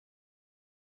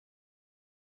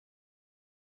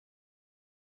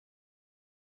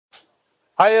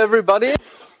Hi everybody,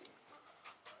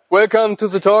 welcome to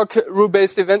the talk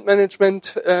Rule-Based Event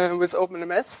Management with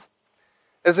OpenNMS.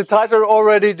 As the title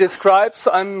already describes,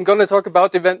 I'm going to talk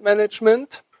about event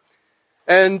management.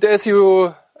 And as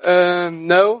you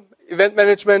know, event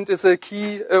management is a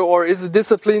key or is a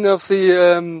discipline of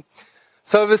the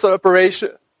service or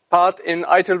operation part in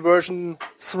ITIL version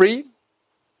 3.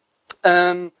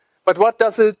 But what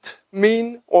does it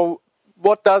mean, or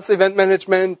what does event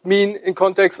management mean in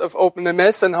context of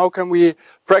OpenNMS, and how can we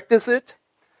practice it?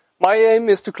 My aim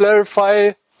is to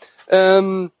clarify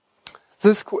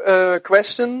this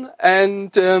question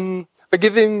and by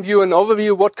giving you an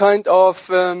overview what kind of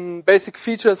basic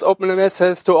features OpenNMS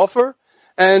has to offer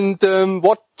and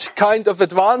what kind of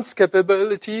advanced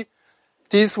capabilities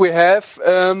we have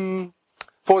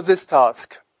for this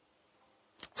task.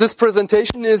 This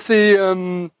presentation is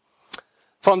the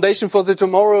foundation for the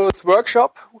tomorrow's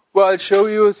workshop, where I'll show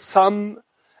you some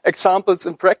examples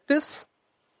in practice.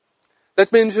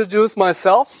 Let me introduce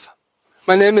myself.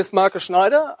 My name is Markus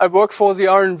Schneider. I work for the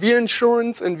R&V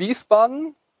Insurance in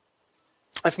Wiesbaden.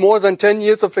 I have more than 10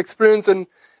 years of experience in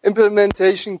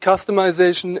implementation,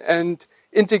 customization, and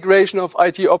integration of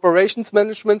IT operations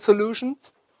management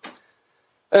solutions.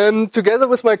 Together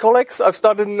with my colleagues, I've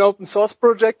started an open source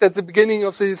project at the beginning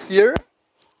of this year.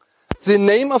 The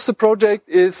name of the project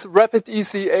is Rapid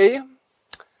ECA,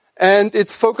 and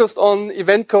it's focused on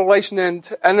event correlation and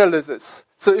analysis.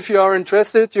 So if you are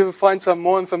interested, you will find some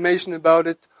more information about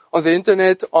it on the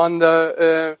internet on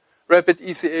the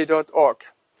rapideca.org.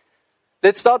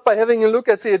 Let's start by having a look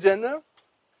at the agenda.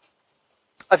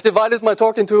 I've divided my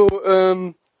talk into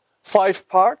 5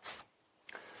 parts.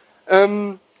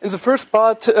 In the first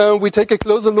part, we take a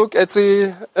closer look at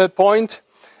the point,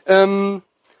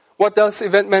 what does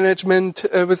event management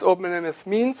with OpenNMS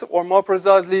means, or more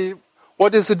precisely,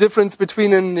 what is the difference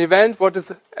between an event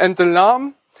and an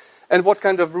alarm, and what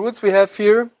kind of rules we have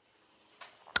here.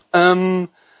 Then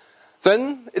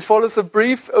it follows a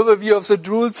brief overview of the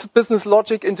Drools business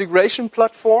logic integration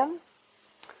platform.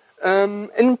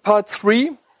 In part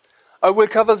 3, I will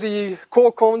cover the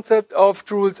core concept of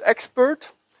Drools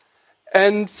Expert,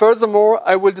 and furthermore,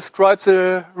 I will describe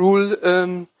the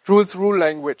Drools rule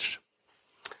language.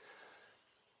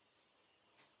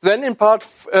 Then in part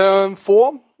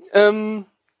 4,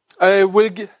 I will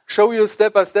show you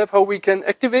step by step how we can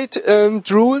activate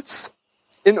Drools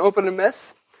in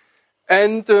OpenNMS.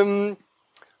 And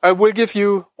I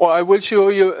will show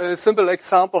you a simple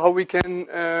example how we can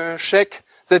check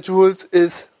that Drools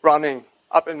is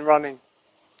up and running.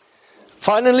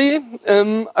 Finally,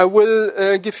 I will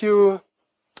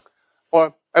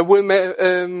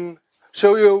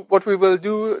show you what we will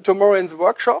do tomorrow in the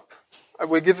workshop. I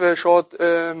will give a short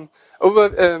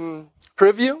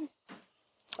preview,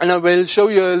 and I will show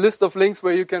you a list of links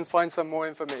where you can find some more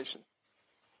information.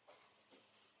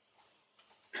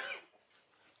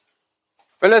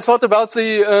 When I thought about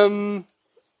event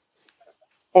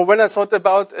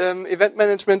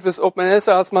management with OpenNMS,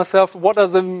 I asked myself, what are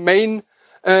the main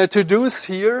to-dos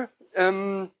here,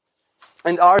 and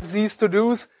are these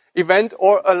to-dos event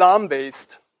or alarm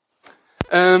based?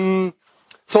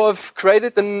 So I've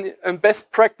created a best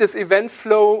practice event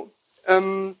flow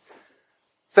that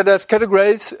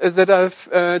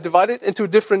I've divided into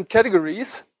different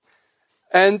categories,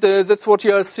 and that's what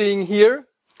you are seeing here.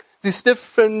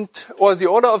 The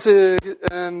order of the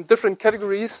different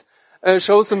categories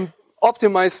shows an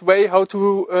optimized way how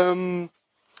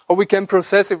we can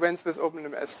process events with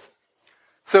OpenNMS.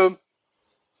 So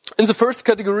in the first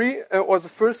category, or the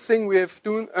first thing we have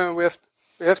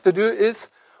to do is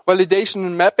validation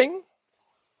and mapping,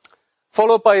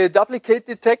 followed by a duplicate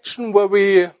detection where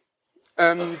we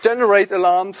generate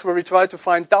alarms, where we try to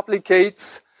find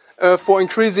duplicates for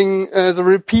increasing the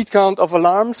repeat count of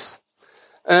alarms.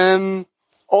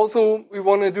 Also, we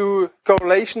want to do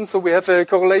correlation, so we have a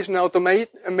correlation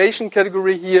automation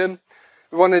category here.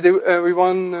 We want to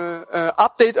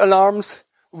update alarms,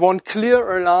 we want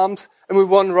clear alarms, and we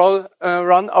want run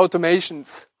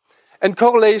automations. And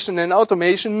correlation and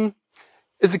automation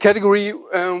is a category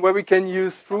where we can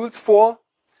use Drools for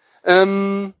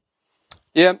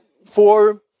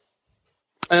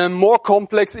more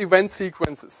complex event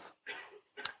sequences.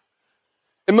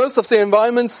 In most of the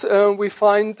environments, we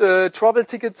find trouble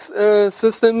ticket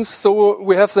systems, so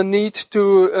we have the need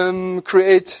to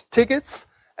create tickets.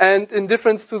 And in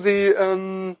difference to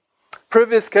the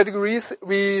previous categories,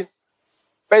 we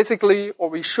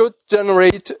should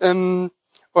generate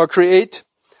or create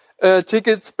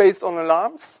tickets based on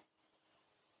alarms.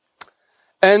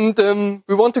 And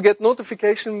we want to get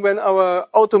notification when our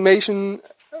automation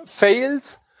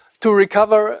fails to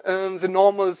recover the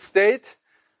normal state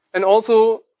And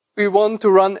also, we want to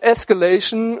run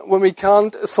escalation when we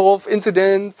can't solve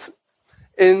incidents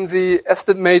in the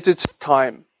estimated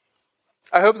time.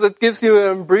 I hope that gives you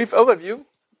a brief overview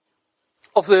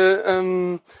of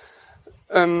the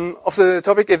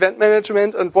topic event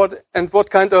management and what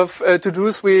kind of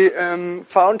to-dos we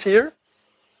find here.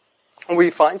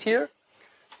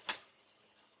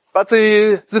 But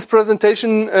this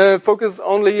presentation focuses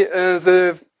only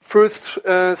the first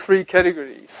three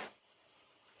categories.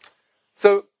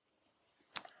 So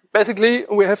basically,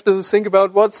 we have to think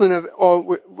about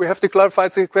we have to clarify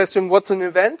the question: what's an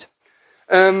event?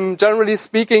 Generally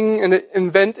speaking, an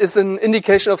event is an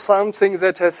indication of something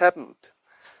that has happened.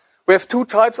 We have two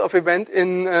types of events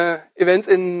in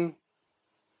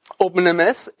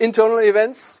OpenNMS: internal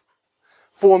events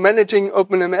for managing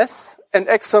OpenNMS and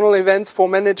external events for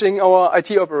managing our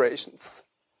IT operations.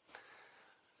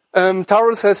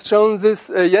 Drools has shown this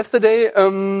yesterday.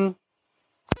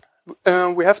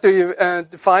 We have to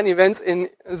define events in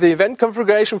the event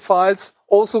configuration files.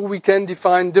 Also, we can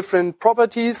define different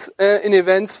properties in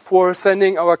events for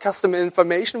sending our customer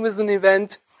information with an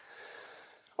event.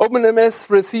 OpenNMS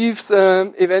receives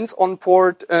events on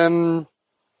port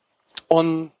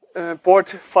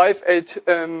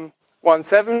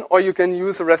 5817, or you can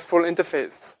use a RESTful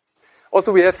interface.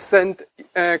 Also, we have sent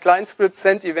client scripts,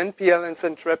 send event PL and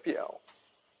send trap PL.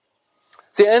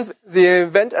 The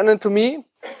event anatomy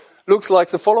looks like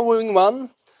the following one.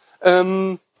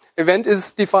 Event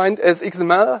is defined as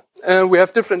XML. We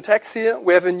have different tags here.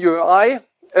 We have an URI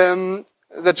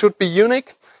that should be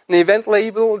unique, an event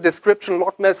label, description,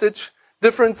 log message,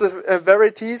 different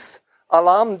varieties,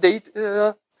 alarm,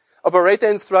 data, operator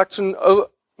instruction,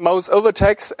 mouse over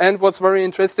tags, and what's very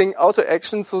interesting, auto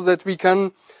action, so that we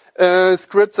can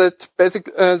scripts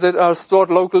that are stored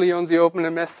locally on the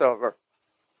OpenNMS server.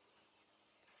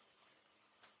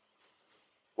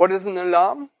 What is an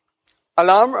alarm?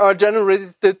 Alarms are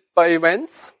generated by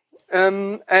events,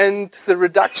 and the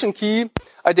reduction key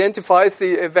identifies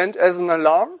the event as an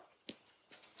alarm.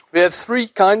 We have three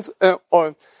kinds,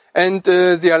 and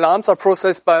the alarms are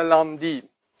processed by alarm D.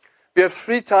 We have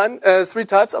three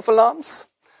types of alarms.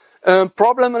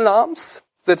 Problem alarms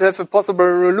that have a possible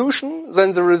resolution,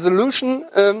 then the resolution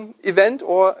event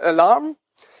or alarm,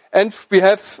 and we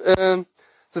have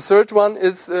the third one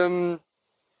is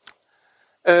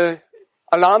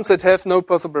alarms that have no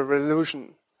possible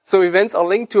resolution. So events are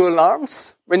linked to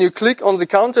alarms. When you click on the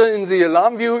counter in the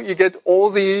alarm view, you get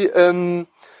all the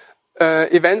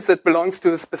events that belongs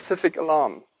to a specific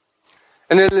alarm.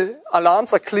 And the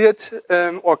alarms are cleared,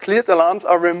 or cleared alarms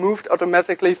are removed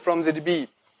automatically from the DB.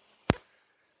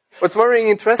 What's very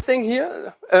interesting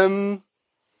here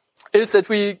is that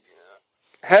we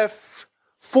have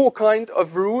four kinds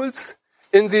of rules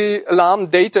in the alarm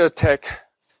data tag.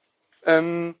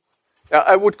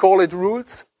 I would call it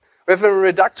rules. We have a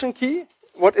reduction key,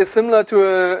 what is similar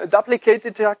to a duplicate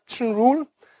detection rule.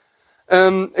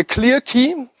 A clear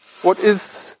key, what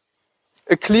is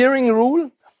a clearing rule.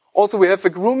 Also, we have a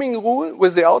grooming rule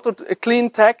with the auto clean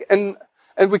tag, and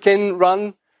we can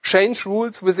run change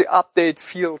rules with the update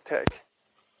field tag.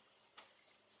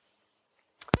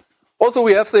 Also,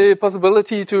 we have the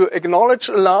possibility to acknowledge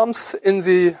alarms in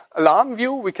the alarm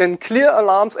view. We can clear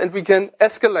alarms and we can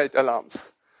escalate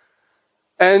alarms.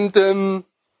 And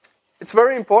it's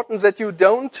very important that you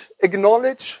don't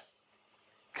acknowledge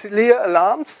clear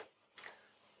alarms,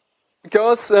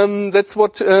 because that's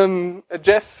what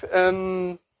Jeff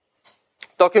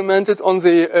documented on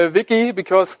the wiki,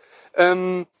 because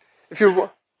if you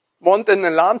want an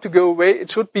alarm to go away,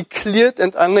 it should be cleared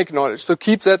and unacknowledged. So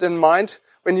keep that in mind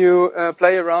when you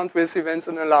play around with events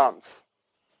and alarms.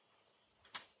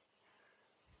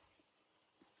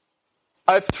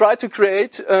 I've tried to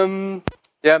create, I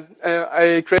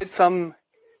create some,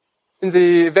 in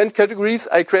the event categories,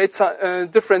 I create some,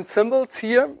 different symbols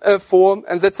here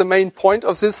and that's the main point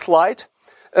of this slide,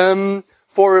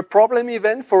 for a problem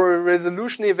event, for a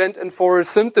resolution event, and for a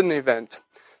symptom event.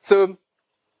 So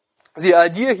the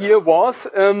idea here was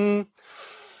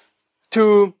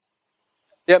to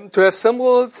have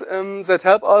symbols that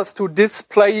help us to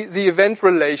display the event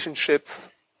relationships.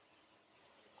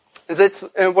 And that's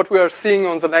what we are seeing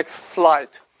on the next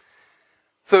slide.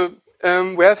 So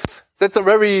that's a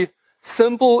very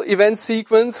simple event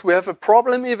sequence. We have a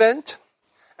problem event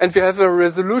and we have a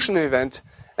resolution event.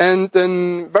 And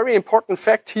a very important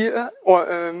fact here,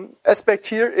 or aspect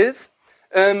here, is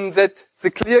that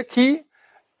the clear key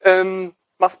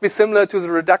must be similar to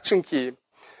the reduction key.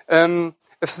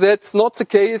 If that's not the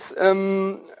case,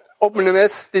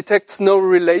 OpenNMS detects no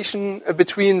relation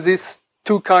between these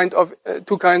two kinds of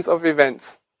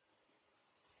events.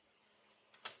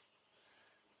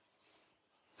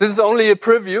 This is only a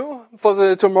preview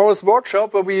for tomorrow's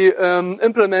workshop where we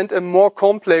implement a more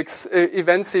complex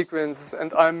event sequence.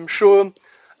 And I'm sure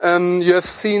you have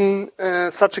seen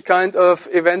such a kind of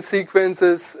event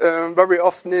sequences very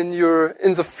often in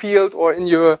the field or in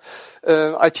your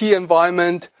IT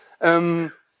environment. So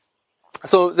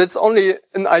that's only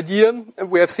an idea.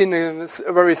 We have seen a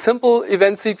very simple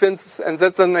event sequence, and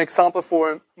that's an example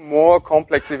for a more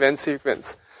complex event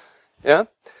sequence. Yeah,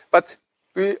 but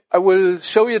I will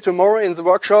show you tomorrow in the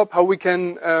workshop how we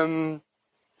can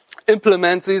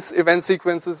implement these event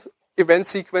sequence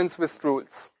with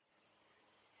Drools.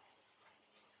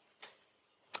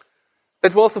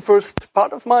 That was the first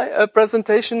part of my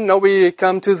presentation. Now we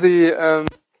come to the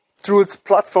Drools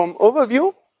platform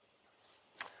overview.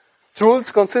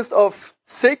 Drools consists of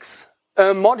 6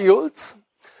 modules.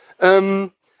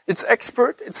 It's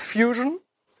Expert, it's Fusion,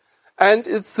 and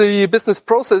it's the business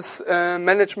process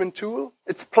management tool.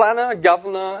 It's Planner,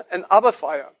 Governor, and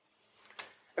Otherfire.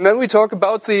 And when we talk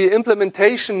about the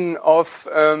implementation of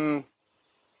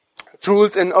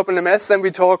Drools in OpenNMS, then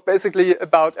we talk basically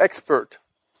about Expert.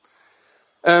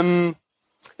 Expert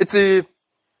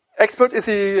is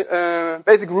the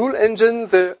basic rule engine,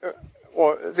 the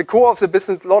core of the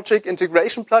business logic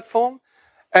integration platform,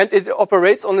 and it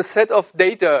operates on a set of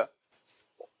data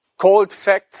called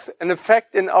facts. And a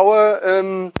fact in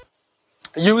our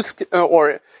use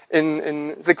or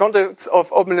in the context of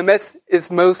OpenNMS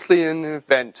is mostly an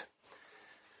event.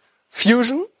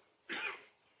 Fusion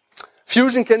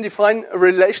can define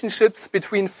relationships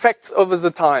between facts over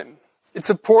the time. It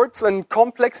supports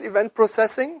complex event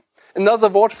processing. Another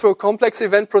word for complex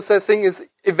event processing is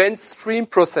event stream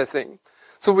processing.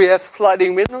 So we have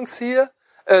sliding windows here,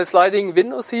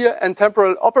 and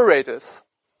temporal operators.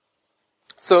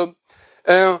 So,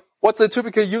 what's a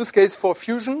typical use case for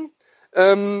Fusion?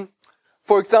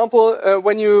 For example,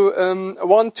 when you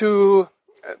want to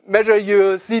measure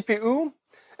your CPU,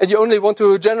 and you only want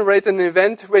to generate an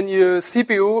event when your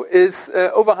CPU is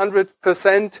over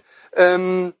 100%.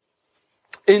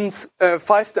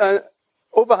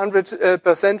 Over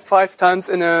 100% 5 times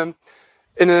in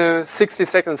a 60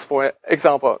 seconds, for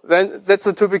example. Then that's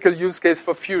a typical use case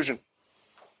for Fusion.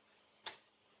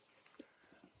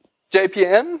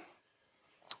 JPM.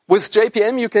 With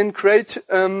JPM, you can create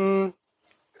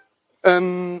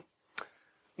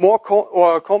more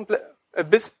complex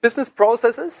business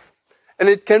processes, and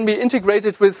it can be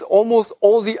integrated with almost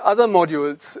all the other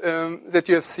modules that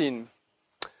you have seen.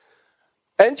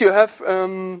 And you have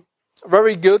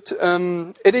very good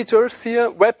editors here,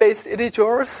 web-based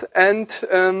editors, and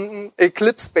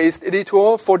Eclipse-based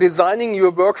editor for designing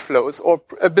your workflows or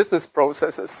business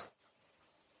processes.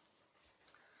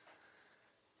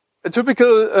 A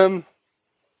typical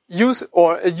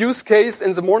use case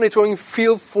in the monitoring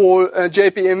field for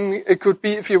JPM, it could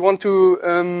be if you want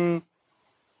to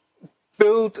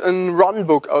build a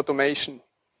runbook automation.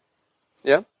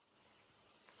 Yeah.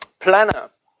 Planner.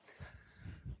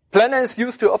 Planner is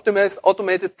used to optimize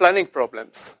automated planning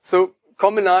problems. So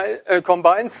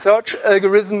combine search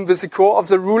algorithm with the core of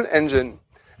the rule engine.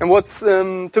 And what's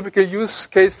typical use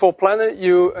case for Planner?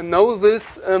 You know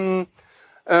this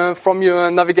from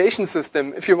your navigation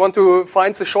system. If you want to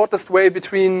find the shortest way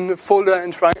between folder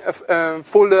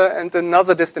and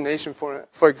another destination,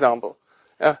 for example.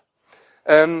 Yeah.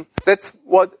 That's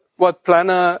what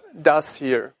Planner does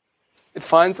here. It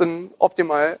finds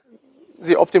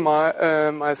the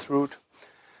optimized route.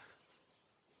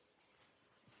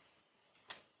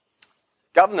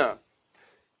 Governor.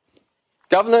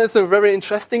 Governor is a very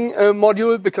interesting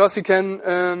module because you can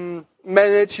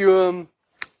manage your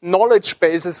knowledge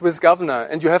bases with Governor,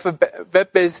 and you have a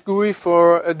web-based GUI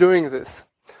for doing this.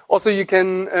 Also, you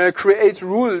can create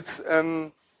rules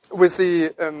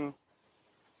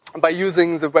by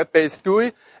using the web-based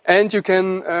GUI, and you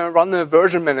can run a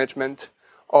version management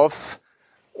of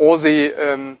all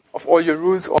your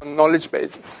rules on knowledge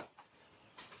bases.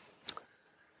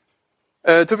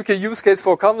 A typical use case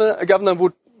for Governor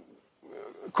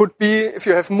could be if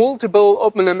you have multiple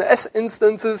OpenNMS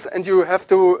instances and you have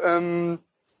to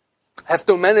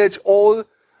manage all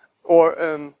or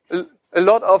a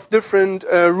lot of different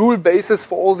rule bases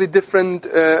for all the different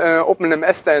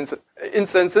OpenNMS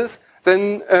instances.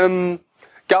 Then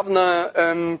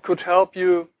Governor could help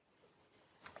you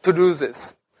to do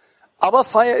this.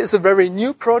 Otherfire is a very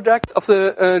new product of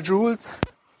the Drools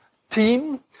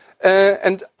team,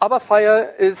 and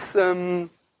Otherfire is an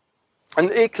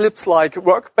Eclipse-like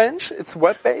workbench. It's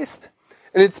web-based,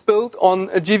 and it's built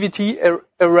on a GVT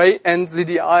array and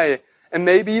ZDI. And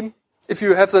maybe if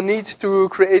you have the need to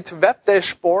create web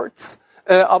dashboards,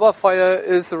 Otherfire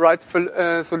is the right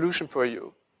solution for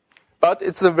you. but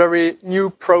it's a very new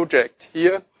project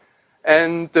here.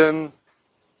 And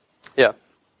yeah.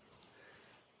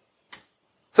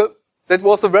 So that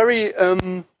was a very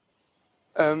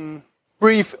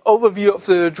brief overview of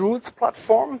the Drools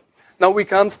platform. Now we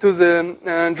come to the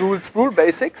Drools rule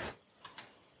basics.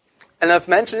 And I've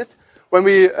mentioned it, when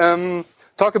we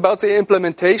talk about the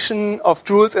implementation of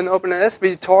Drools in OpenNMS,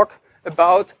 we talk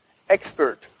about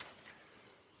expert.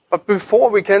 But before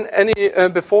we can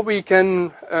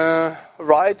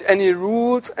write any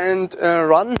rules and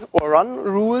run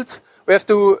rules, we have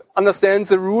to understand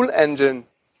the rule engine.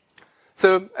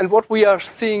 So, and what we are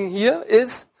seeing here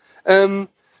is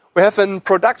we have a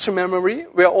production memory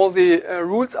where all the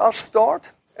rules are stored,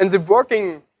 and the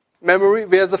working memory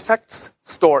where the facts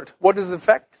stored. What is a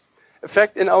fact? A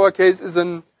fact in our case is,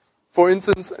 for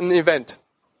instance, an event.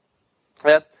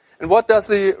 And what does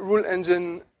the rule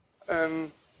engine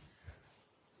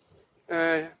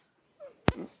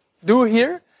do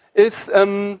here is,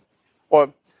 or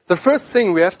the first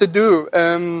thing we have to do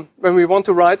when we want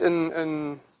to write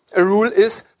a rule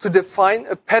is to define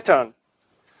a pattern,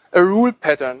 a rule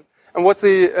pattern. And what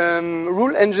the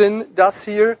rule engine does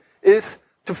here is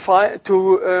to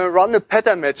run a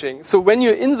pattern matching. So when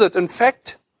you insert a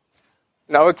fact,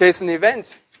 in our case an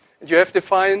event, and you have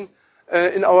defined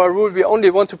in our rule we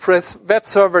only want to press web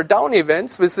server down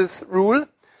events with this rule,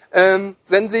 then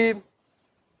the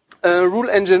rule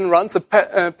engine runs a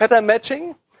pattern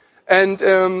matching, and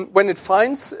when it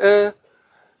finds an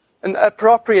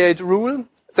appropriate rule,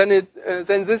 then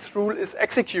this rule is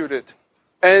executed.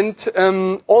 And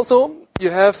also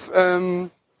you have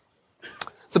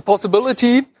the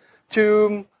possibility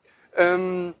to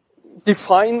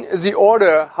define the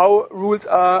order how rules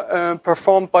are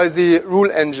performed by the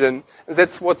rule engine. And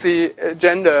that's what the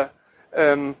agenda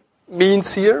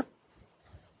means here.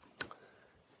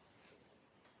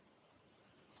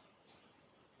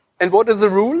 And what is a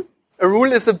rule? A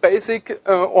rule is a basic,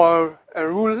 or a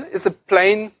rule is a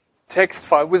plain text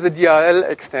file with the DLL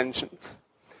extensions.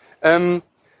 And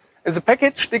the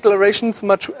package declarations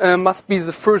must be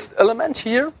the first element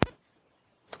here.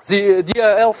 The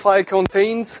DLL file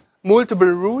contains multiple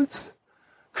rules,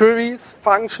 queries,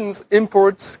 functions,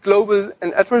 imports, global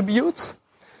and attributes.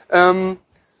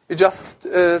 We just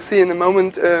see in a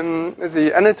moment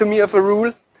the anatomy of a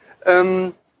rule,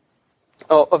 of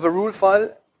a rule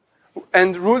file.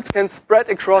 And rules can spread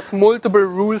across multiple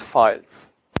rule files.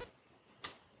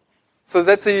 So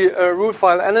that's the rule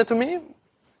file anatomy.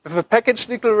 With a package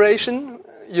declaration,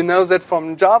 you know that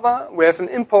from Java, we have an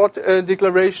import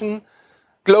declaration,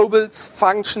 globals,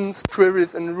 functions,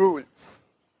 queries, and rules.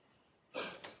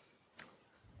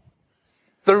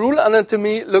 The rule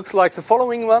anatomy looks like the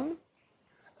following one.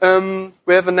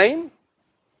 We have a name,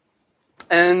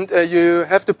 and you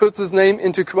have to put this name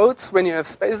into quotes when you have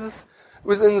spaces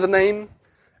within the name.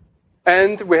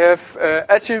 And we have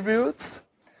attributes.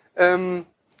 The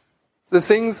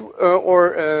things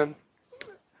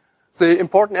the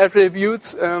important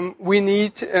attributes we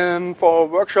need for a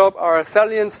workshop are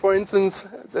salience, for instance.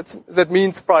 That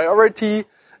means priority.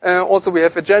 Also, we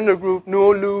have a gender group,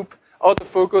 no loop,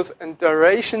 autofocus, and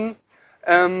duration.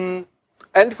 And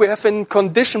we have a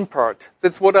condition part.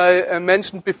 That's what I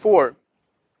mentioned before.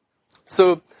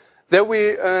 So there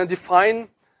we define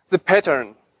the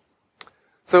pattern.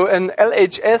 So an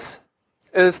LHS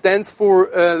stands for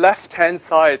left-hand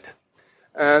side.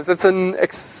 That's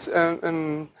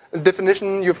a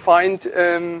definition you find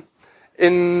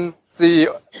in the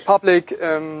public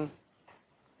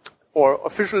or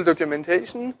official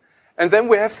documentation. And then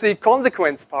we have the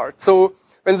consequence part. So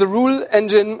when the rule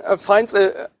engine finds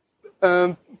a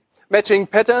matching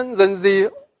pattern, then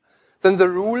the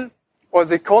rule or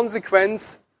the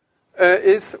consequence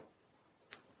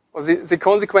the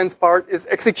consequence part is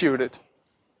executed.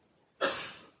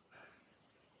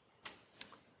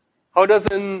 How does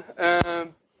a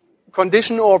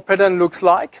condition or pattern looks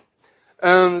like?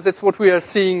 That's what we are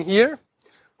seeing here.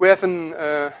 We have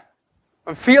a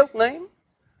field name,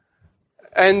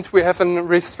 and we have a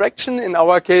restriction. In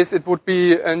our case, it would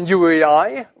be an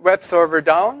UAI, web server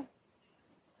down.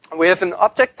 We have an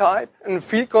object type and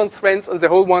field constraints, and the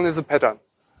whole one is a pattern.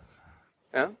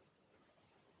 Yeah.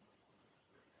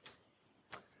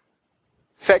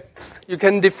 Facts you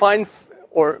can define,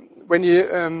 or when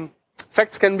you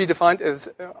facts can be defined as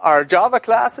our Java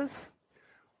classes,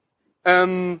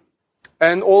 and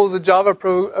all the Java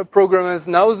programmers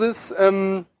know this.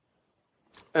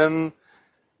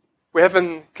 We have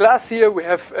a class here, we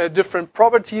have different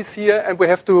properties here, and we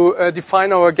have to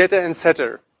define our getter and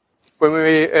setter when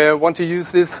we want to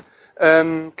use this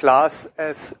class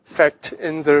as fact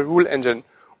in the rule engine.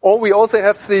 Or we also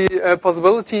have the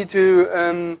possibility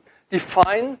to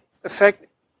define effect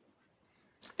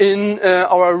in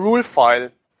our rule file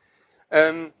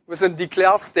with a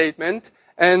declare statement.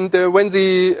 And when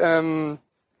the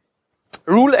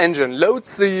rule engine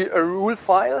loads the rule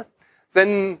file,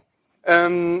 then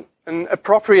an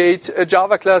appropriate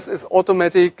Java class is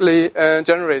automatically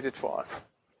generated for us.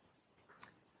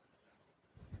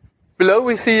 Below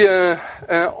we see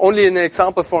only an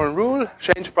example for a rule,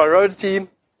 change priority,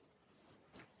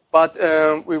 but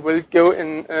we will go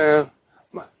in,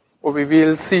 or we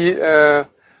will see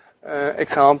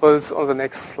examples on the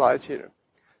next slide here.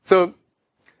 So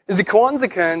in the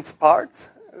consequence part,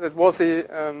 that was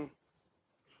the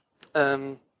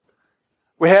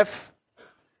we have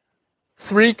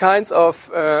three kinds of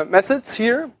methods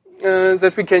here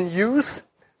that we can use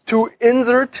to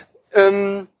insert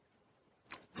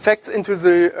facts into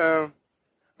the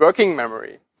working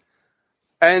memory.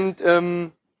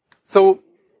 And so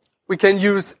we can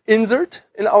use insert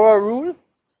in our rule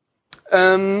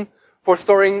for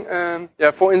storing,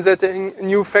 for inserting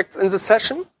new facts in the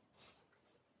session.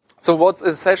 So what's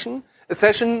a session? A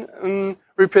session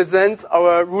represents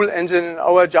our rule engine in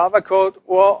our Java code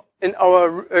or in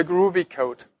our Groovy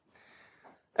code.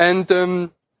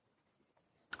 And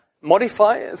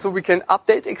modify, so we can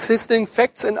update existing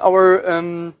facts in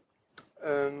our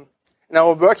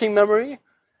working memory,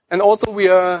 and also we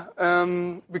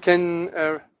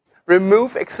can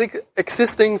remove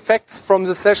existing facts from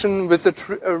the session with a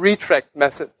retract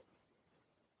method.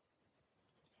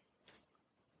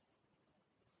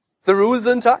 The rule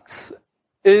syntax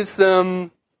is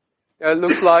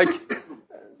looks like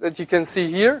that you can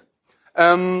see here.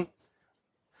 We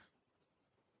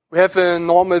have a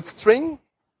normal string,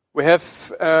 we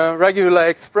have regular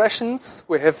expressions,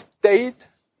 we have date,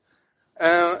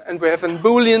 and we have a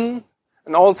boolean,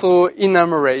 and also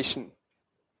enumeration.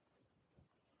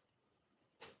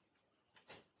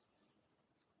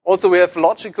 Also we have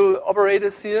logical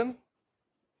operators here,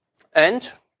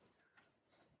 and,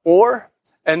 or,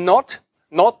 and not.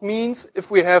 Not means if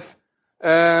we have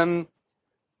no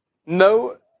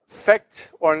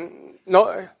fact or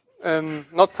no,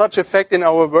 not such a fact in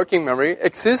our working memory.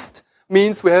 Exist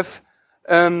means we have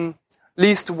at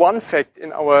least one fact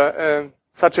in our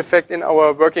such a fact in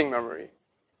our working memory.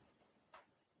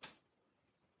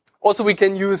 Also, we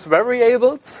can use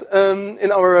variables in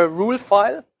our rule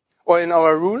file or in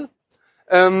our rule,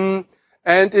 and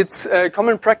it's a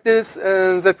common practice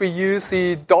that we use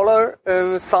the dollar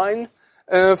sign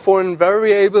for a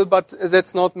variable, but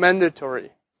that's not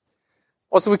mandatory.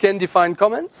 Also, we can define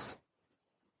comments.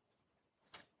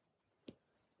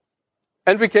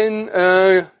 And we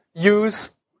can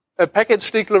use a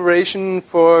package declaration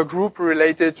for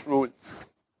group-related rules.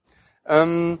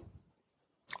 And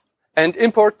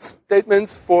import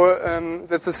statements for,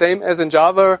 that's the same as in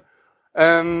Java,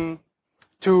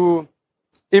 to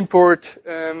import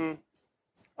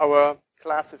our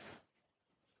classes.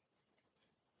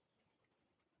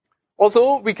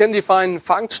 Also, we can define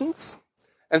functions,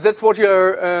 and that's what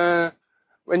you're,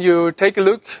 when you take a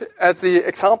look at the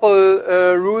example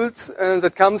rules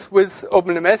that comes with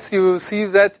OpenNMS, you see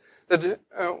that in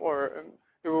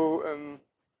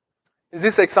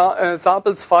this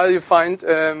examples file you find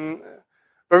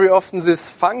very often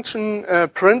this function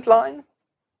print line,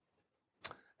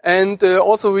 and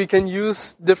also we can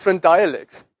use different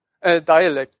dialects.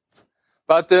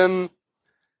 But the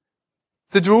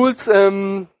Drools.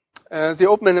 The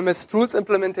OpenNMS Drools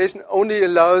implementation only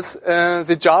allows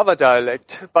the Java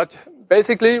dialect, but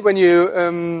basically when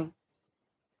you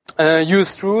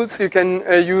use Drools, you can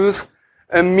use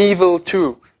Meval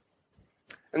too.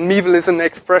 And Meval is an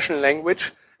expression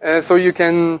language, so you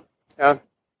can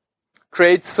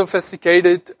create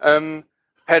sophisticated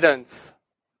patterns.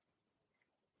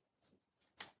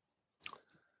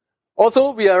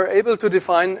 Also, we are able to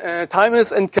define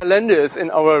timers and calendars in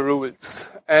our rules,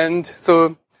 and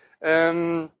so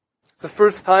the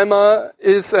first timer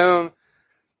is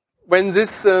when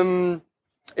this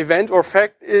event or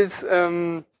fact is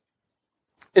in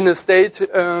a state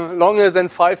longer than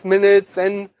 5 minutes,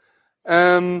 then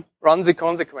run the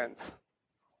consequence.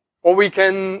 Or we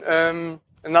can,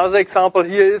 another example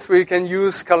here is we can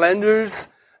use calendars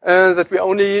that we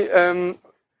only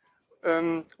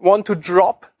want to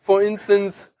drop, for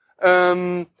instance,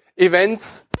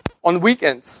 events on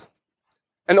weekends.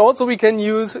 And also we can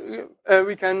use,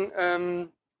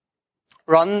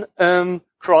 run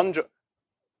cron.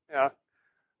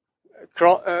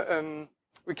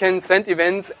 We can send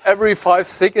events every 5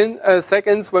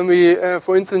 seconds when we,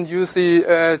 for instance, use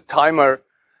the timer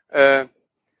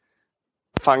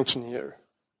function here.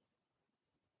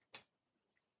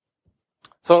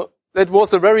 So that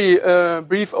was a very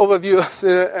brief overview of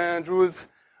the Drools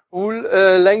rule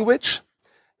language.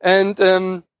 And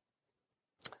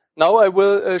now I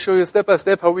will show you step by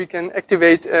step how we can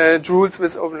activate Drools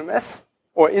with OpenNMS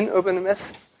or in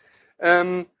OpenNMS.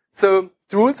 So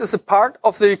Drools is a part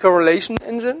of the correlation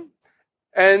engine,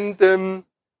 and the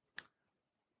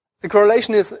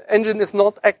correlation engine is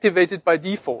not activated by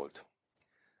default.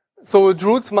 So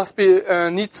Drools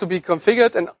needs to be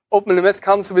configured, and OpenNMS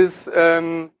comes with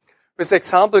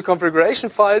example configuration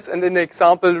files and an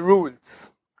example rules.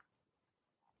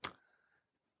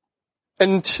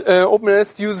 And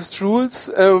OpenNMS uses Drools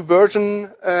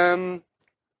version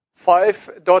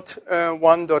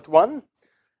 5.1.1.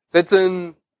 That's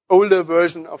an older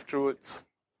version of Drools.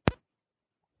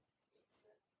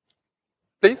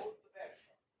 Please?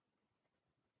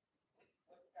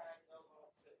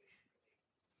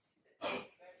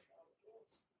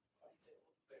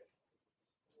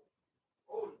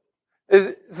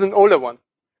 It's an older one.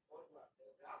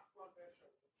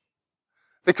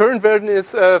 The current version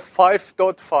is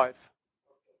 5.5.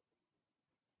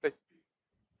 Please.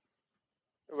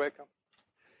 You're welcome.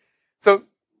 So,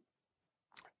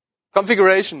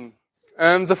 configuration.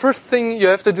 The first thing you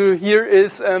have to do here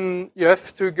is you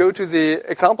have to go to the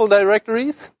example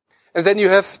directories, and then you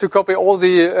have to copy all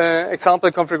the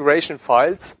example configuration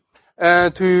files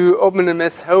to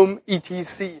OpenNMS home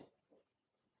etc.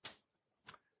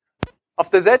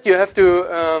 After that, you have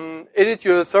to edit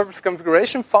your service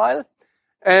configuration file,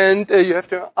 and you have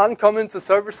to uncomment the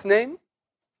service name,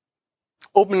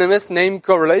 OpenNMS name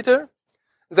correlator.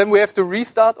 Then we have to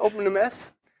restart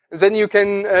OpenNMS. And then you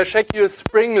can check your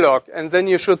Spring log, and then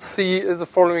you should see the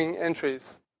following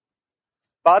entries.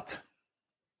 But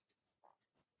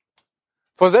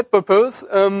for that purpose,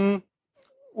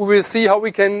 we will see how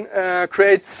we can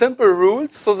create simple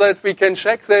rules so that we can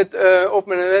check that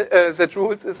that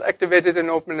rules is activated in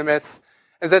OpenNMS.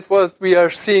 And that's what we are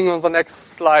seeing on the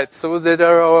next slide. So that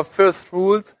are our first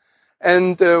rules,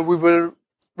 and we will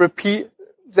repeat.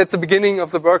 That's the beginning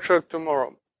of the workshop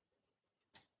tomorrow.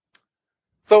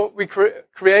 So we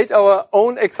create our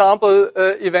own example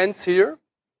events here.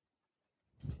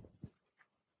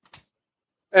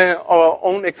 Our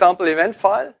own example event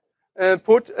file.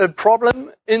 Put a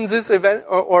problem in this event,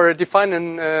 or define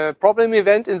a problem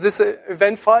event in this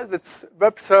event file. That's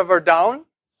web server down.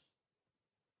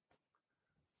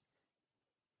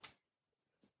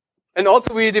 And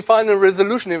also we define a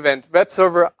resolution event, web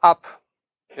server up.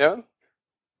 Yeah.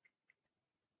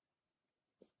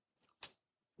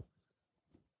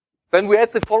 Then we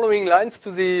add the following lines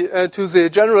to the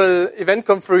general event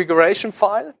configuration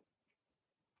file.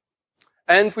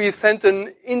 And we send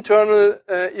an internal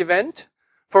event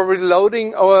for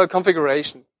reloading our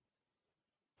configuration.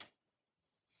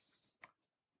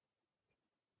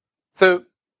 So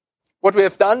what we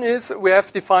have done is we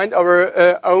have defined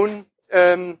our own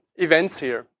events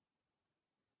here.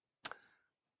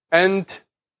 And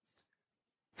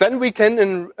then we can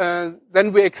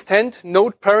then we extend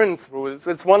node parents rules.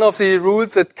 It's one of the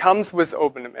rules that comes with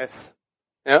OpenNMS.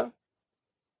 Yeah.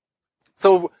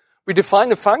 So we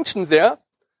define a function there,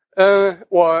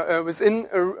 within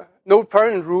node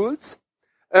parent rules,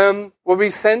 where we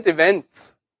send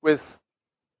events with.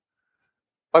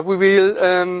 But we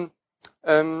will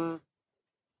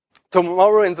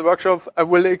tomorrow in the workshop I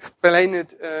will explain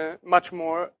it much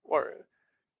more. I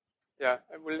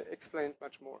will explain it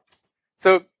much more.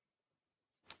 So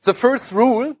the first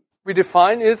rule we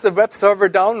define is a web server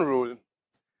down rule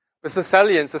with the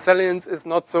salience. The salience is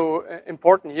not so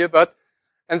important here,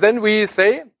 and then we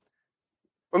say,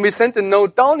 when we send a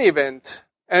node down event,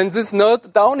 and this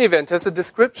node down event has a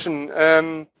description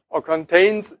or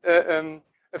contains a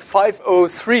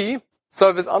 503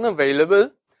 service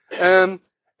unavailable and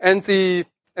a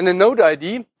node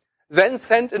ID, then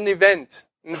send an event,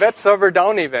 a web server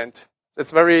down event.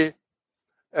 That's very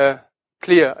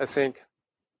clear, I think.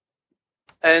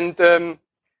 And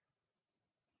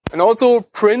also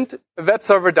print a web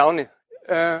server down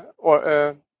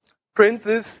print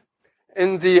this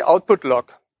in the output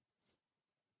log.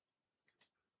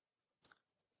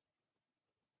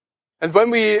 And when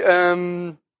we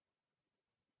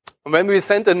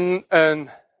send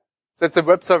that's a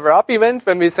web server up event,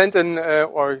 when we send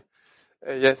when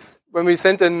we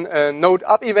send a node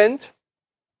up event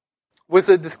with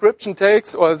a description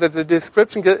text, or that the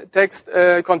description text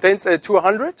contains a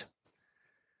 200,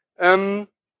 then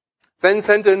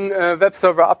send a web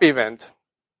server up event.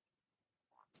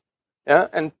 Yeah,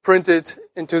 and print it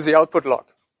into the output log.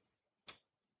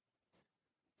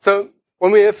 So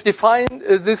when we have defined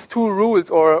these two rules,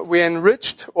 or we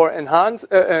enriched or enhanced,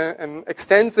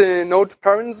 extend the node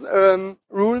parents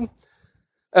rule,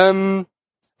 then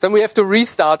we have to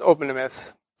restart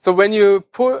OpenNMS. So when you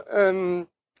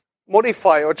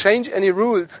modify or change any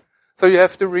rules, so you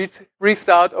have to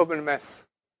restart OpenNMS.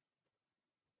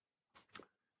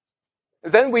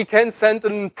 Then we can send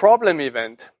a problem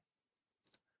event.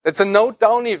 That's a node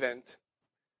down event.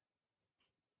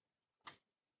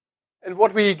 And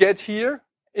what we get here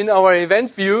in our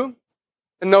event view,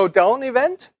 a node down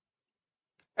event,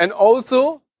 and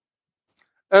also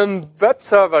web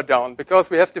server down, because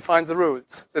we have defined the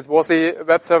rules. That was a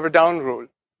web server down rule.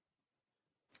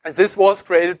 And this was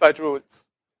created by Drools.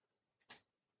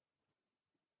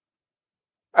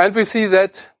 And we see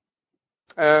that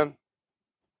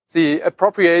the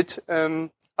appropriate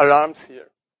alarms here.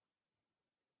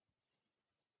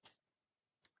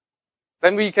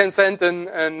 Then we can send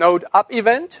a node up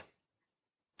event.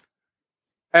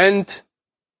 And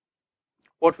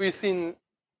what we see in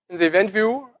the event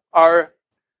view are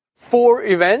 4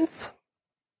 events,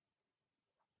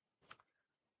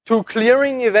 2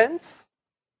 clearing events,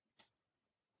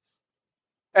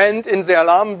 and in the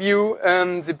alarm view,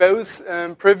 the both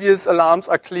previous alarms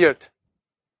are cleared.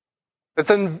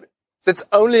 That's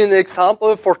only an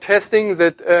example for testing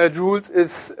that Drools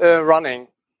is running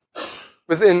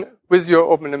with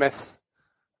your OpenNMS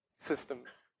system.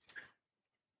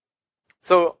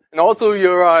 So, and also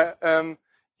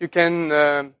you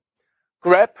can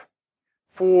grab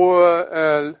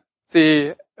for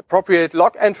the appropriate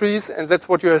log entries, and that's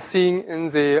what you are seeing in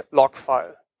the log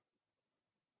file.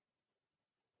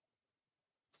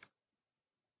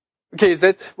 Okay,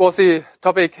 that was the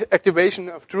topic activation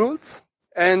of Drools,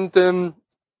 and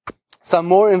some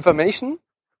more information.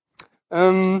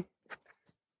 In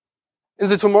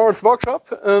the tomorrow's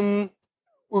workshop, we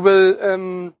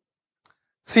will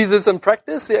see this in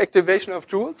practice, the activation of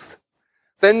Drools.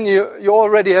 Then you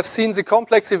already have seen the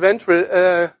complex event,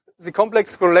 the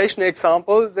complex correlation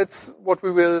example. That's what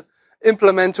we will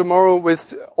implement tomorrow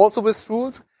also with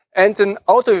Drools, and an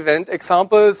auto event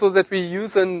example, so that we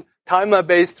use a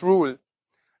timer-based rule.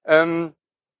 And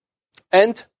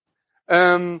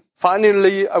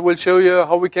finally, I will show you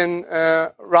how we can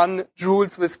run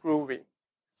Drools with Groovy.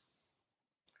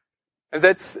 And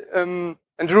that's and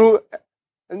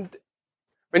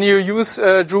when you use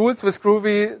Drools with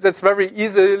Groovy, that's very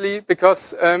easily,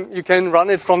 because you can run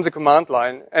it from the command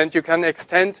line, and you can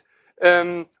extend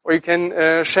or you can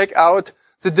check out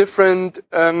the different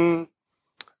Drools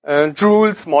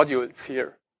modules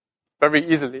here very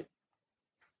easily.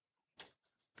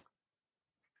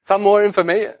 Some more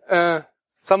information.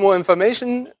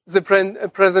 The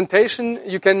presentation,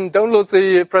 you can download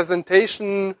the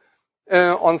presentation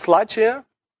on SlideShare.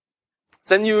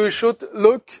 Then you should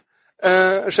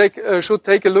should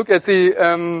take a look at the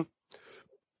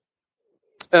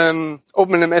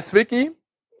OpenNMS wiki,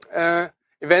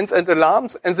 events and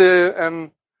alarms, and the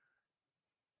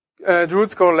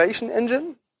Drools correlation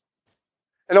engine.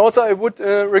 And also, I would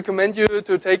recommend you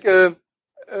to take a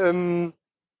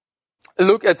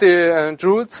look at the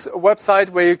Drools website,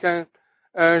 where you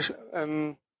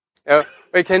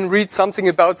can read something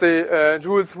about the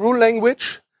Drools rule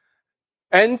language,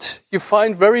 and you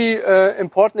find very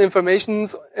important information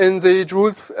in the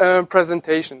Drools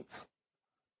presentations.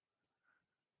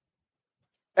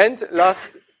 And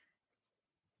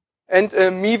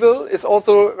Mevel is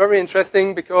also very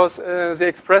interesting, because the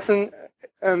expression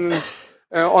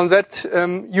on that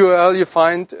URL you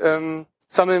find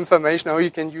some information how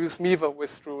you can use Mevel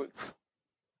with Drools.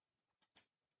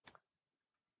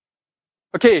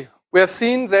 Okay, we have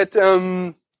seen that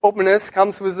OpenNMS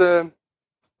comes with a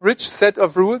rich set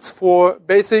of rules for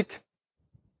basic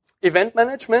event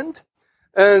management.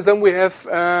 Then we have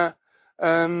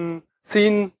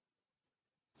seen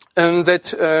that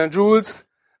Drools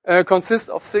consist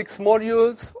of 6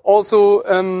 modules. Also,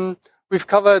 we've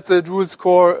covered the Drools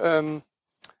core,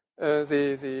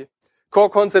 the core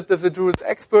concept of the Drools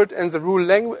Expert and the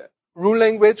rule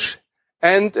language,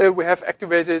 and we have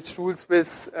activated Drools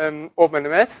with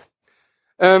OpenNMS.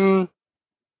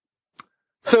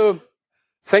 So,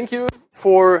 thank you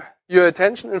for your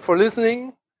attention and for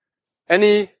listening.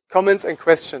 Any comments and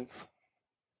questions?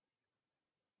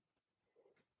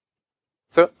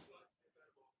 So,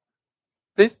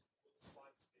 please?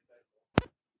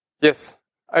 Yes,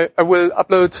 I will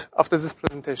upload after this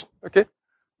presentation. Okay?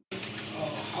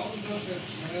 How does that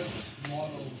thread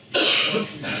model work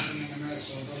with OpenNMS?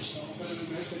 So does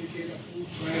OpenNMS dedicate a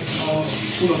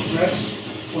full of threads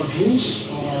for Drools,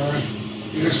 or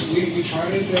because we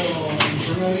tried it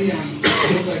internally and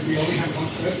it looked like we only had one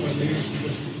thread, but maybe it's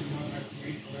because we did not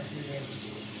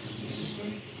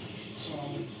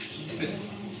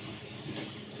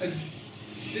I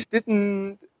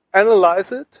didn't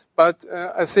analyze it, but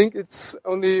I think it's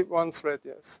only one thread,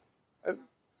 yes.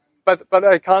 But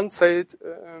I can't say it.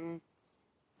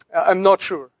 I'm not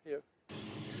sure here.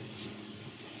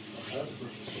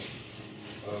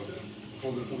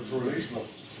 For the correlation of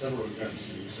several events,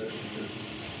 you said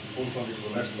pull something to the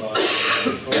left side.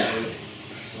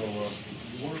 So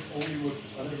you work only with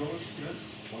unacknowledged threads.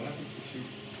 What happens if you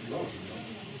acknowledge them?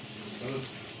 Does it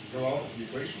go out of the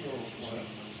equation, or what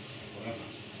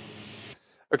happens?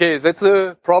 Okay, that's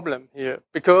a problem here,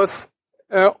 because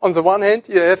on the one hand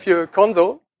you have your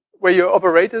console where your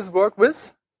operators work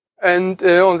with, and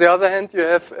on the other hand you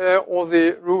have all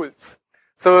the rules.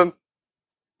 So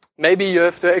maybe you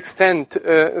have to extend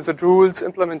the Drools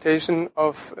implementation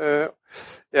of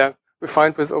we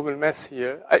find with OpenNMS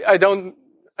here.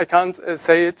 I can't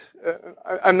say it.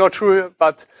 I'm not sure,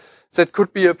 but that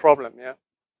could be a problem. Yeah.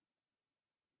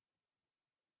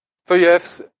 So you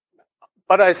have.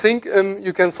 But I think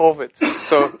you can solve it.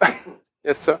 So,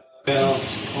 yes, sir.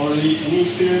 Already any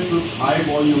experience with high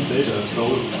volume data, so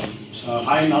a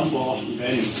high number of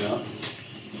events. Yeah.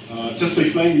 Just to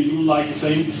explain, we do like the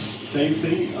same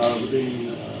thing within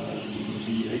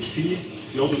the HP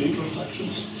global infrastructure,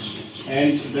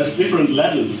 and there's different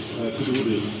levels to do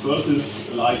this. First is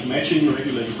like matching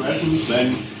regular expressions,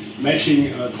 then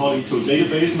matching according to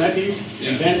database mappings,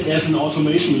 and then there's an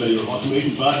automation layer,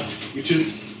 automation bus, which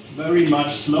is very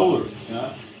much slower.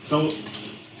 Yeah? So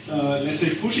let's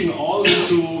say pushing all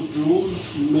into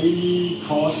Drools may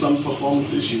cause some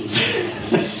performance issues.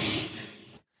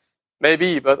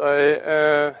 Maybe, but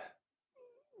I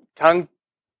can't.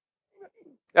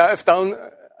 I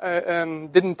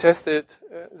didn't test it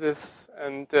this,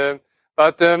 and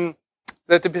but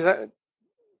that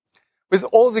with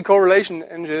all the correlation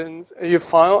engines you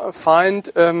find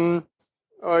in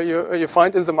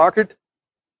the market.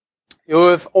 You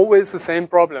have always the same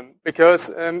problem, because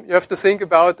you have to think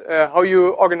about how you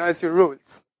organize your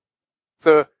rules.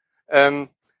 So,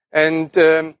 the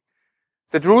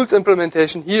Drools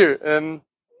implementation here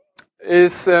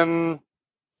is, and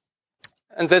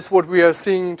that's what we are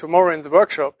seeing tomorrow in the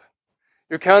workshop.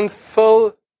 You can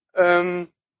fill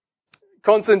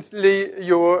constantly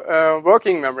your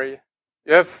working memory.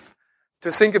 You have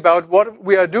to think about what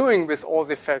we are doing with all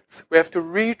the facts. We have to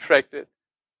retract it.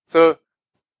 So,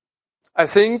 I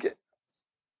think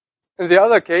in the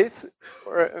other case,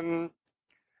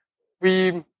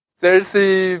 there's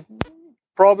the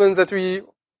problem that we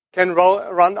can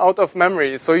run out of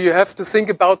memory. So you have to think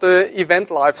about the event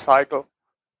life cycle.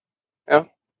 Yeah.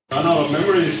 Run out of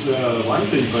memory is one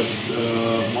thing, but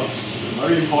what's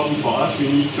very important for us,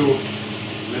 we need to,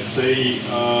 let's say,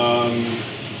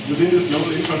 within this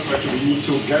global infrastructure, we need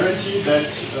to guarantee that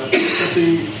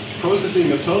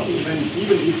processing a certain event,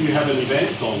 even if we have an event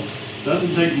storm,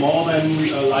 doesn't take more than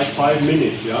like 5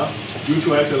 minutes, yeah, due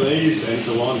to SLAs and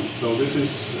so on. So this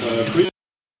is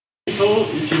critical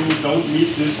if you don't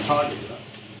meet this target.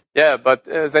 Yeah, but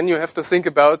then you have to think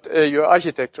about your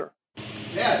architecture.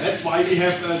 Yeah, that's why we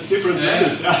have different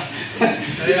levels. Yeah.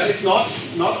 It's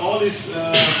not all this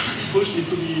pushed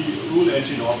into the rule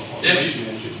engine or automation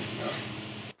engine. Yeah.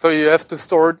 So you have to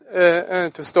store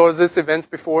these events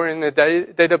before in a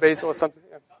database or something.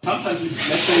 Sometimes,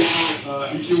 let's say,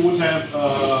 if you would have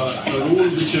a rule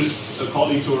which is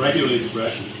according to a regular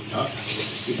expression, yeah,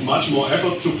 it's much more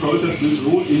effort to process this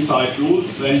rule inside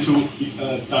Drools than to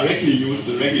directly use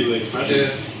the regular expression.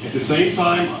 Yeah. At the same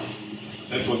time,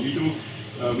 that's what we do.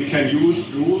 We can use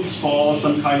Drools for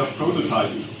some kind of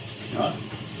prototyping. Yeah?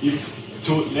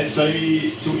 Let's say,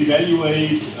 to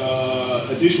evaluate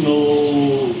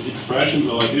additional expressions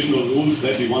or additional rules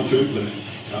that we want to implement.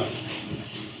 Yeah?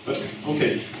 But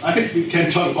okay, I think we can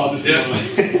talk about this tomorrow.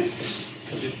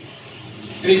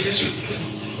 Any questions?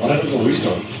 What happens on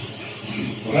restart?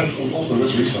 What happens on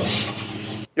OpenNMS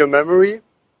restart? Your memory.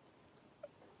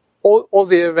 All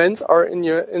the events are in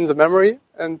the memory,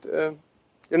 and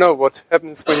you know what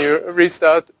happens when you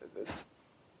restart this.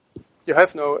 You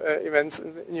have no events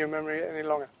in your memory any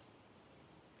longer.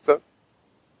 So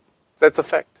that's a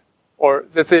fact, or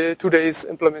that's a 2 days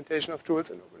implementation of Drools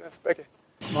in OpenNMS backend.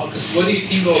 Markus, what do you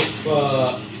think of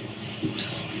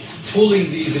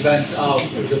pulling these events out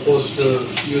as opposed to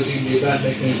using the event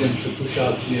mechanism to push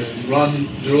out, run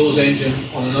the Drools engine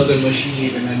on another machine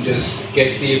even and just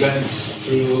get the events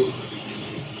through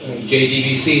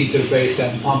JDBC interface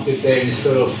and pump it there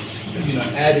instead of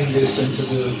adding this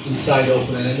inside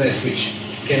OpenNMS, which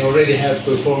can already have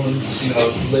performance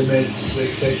limits,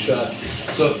 etc.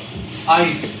 So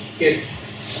I get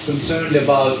concerned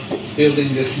about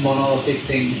building this monolithic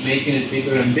thing, making it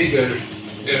bigger and bigger,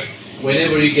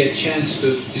 whenever you get a chance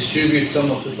to distribute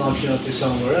some of the functionality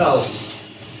somewhere else,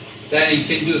 then you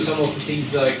can do some of the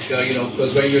things like,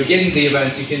 because when you're getting the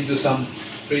events, you can do some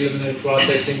preliminary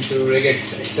processing to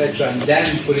regex, etc., and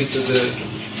then push it into the,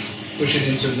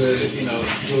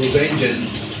 Drools engine.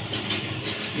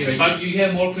 You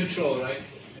have more control, right?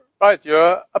 Right,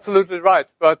 you're absolutely right.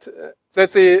 But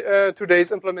that's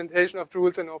today's implementation of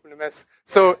Drools in OpenNMS.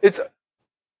 So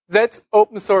that's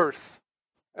open source.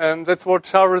 That's what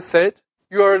Charles said.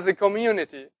 You are the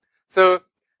community. So,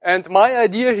 and my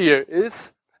idea here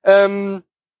is to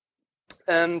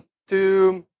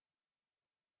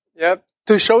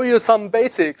show you some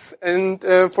basics. And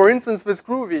for instance, with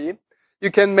Groovy, you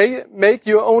can make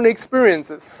your own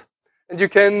experiences, and you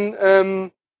can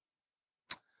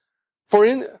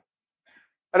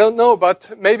I don't know,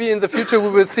 but maybe in the future we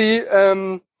will see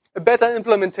a better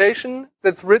implementation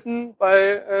that's written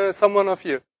by someone of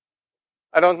you.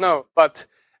 I don't know, but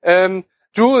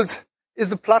Drools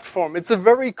is a platform. It's a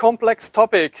very complex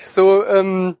topic. So,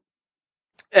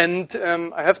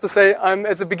 I have to say I'm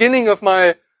at the beginning of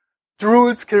my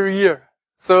Drools career.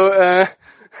 So,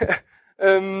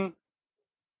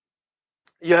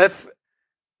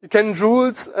 you can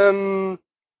Drools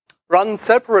run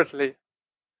separately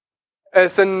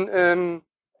as an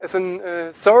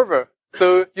server.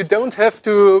 So you don't have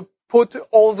to put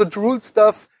all the Drools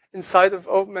stuff inside of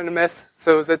OpenNMS.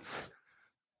 So that's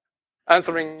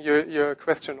answering your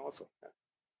question also.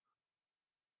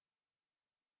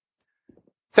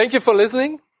 Thank you for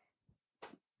listening.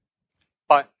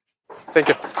 Bye. Thank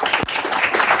you.